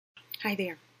Hi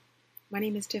there. My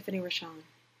name is Tiffany Rachann.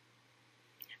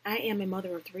 I am a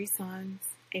mother of 3 sons,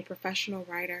 a professional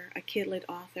writer, a kid-lit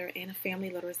author, and a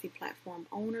family literacy platform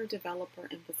owner, developer,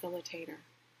 and facilitator.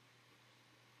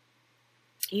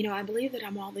 I believe that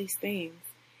I'm all these things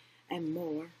and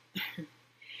more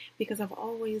because I've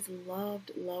always loved,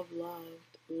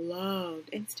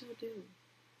 and still do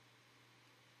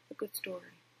a good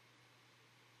story.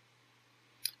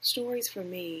 Stories for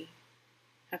me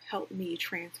have helped me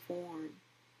transform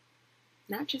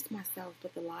not just myself,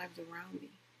 but the lives around me.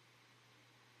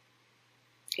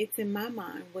 It's in my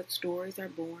mind what stories are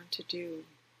born to do.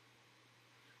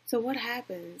 So what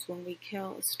happens when we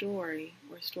kill a story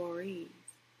or stories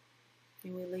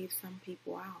and we leave some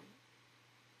people out?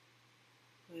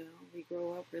 Well, we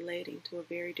grow up relating to a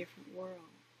very different world.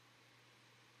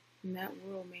 And that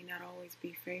world may not always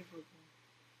be favorable.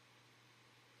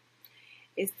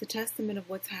 It's the testament of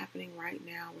what's happening right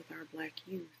now with our Black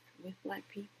youth, with Black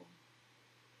people.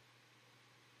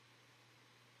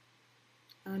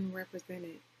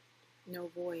 Unrepresented, no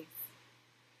voice,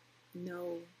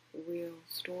 no real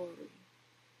story.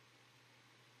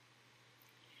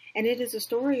 And it is a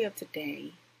story of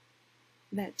today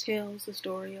that tells the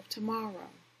story of tomorrow.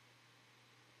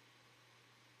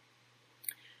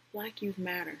 Black youth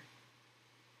matter.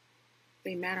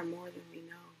 They matter more than we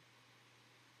know,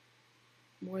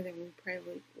 more than we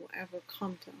probably will ever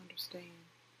come to understand.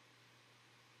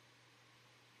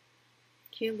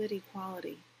 Kid-lit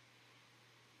equality.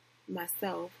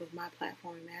 Myself, with my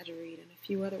platform Imagineread, and a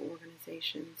few other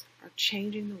organizations, are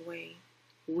changing the way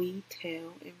we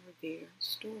tell and revere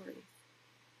stories.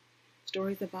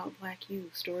 Stories about Black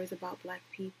youth, stories about Black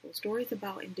people, stories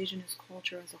about indigenous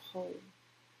culture as a whole,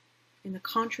 and the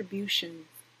contributions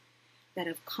that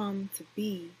have come to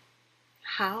be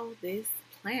how this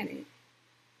planet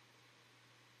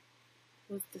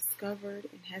was discovered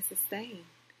and has sustained.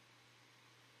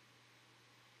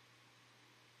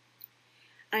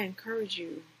 I encourage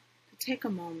you to take a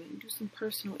moment and do some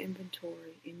personal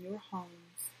inventory in your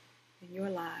homes, in your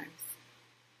lives,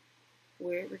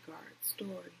 where it regards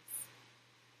stories.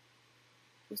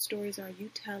 What stories are you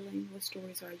telling? What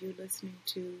stories are you listening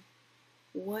to?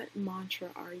 What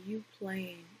mantra are you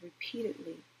playing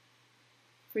repeatedly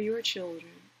for your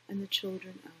children and the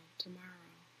children of tomorrow?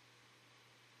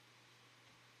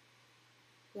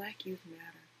 Black youth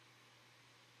matter.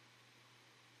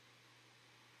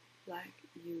 Black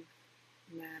youth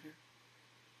matter.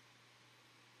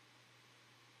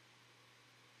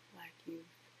 Black youth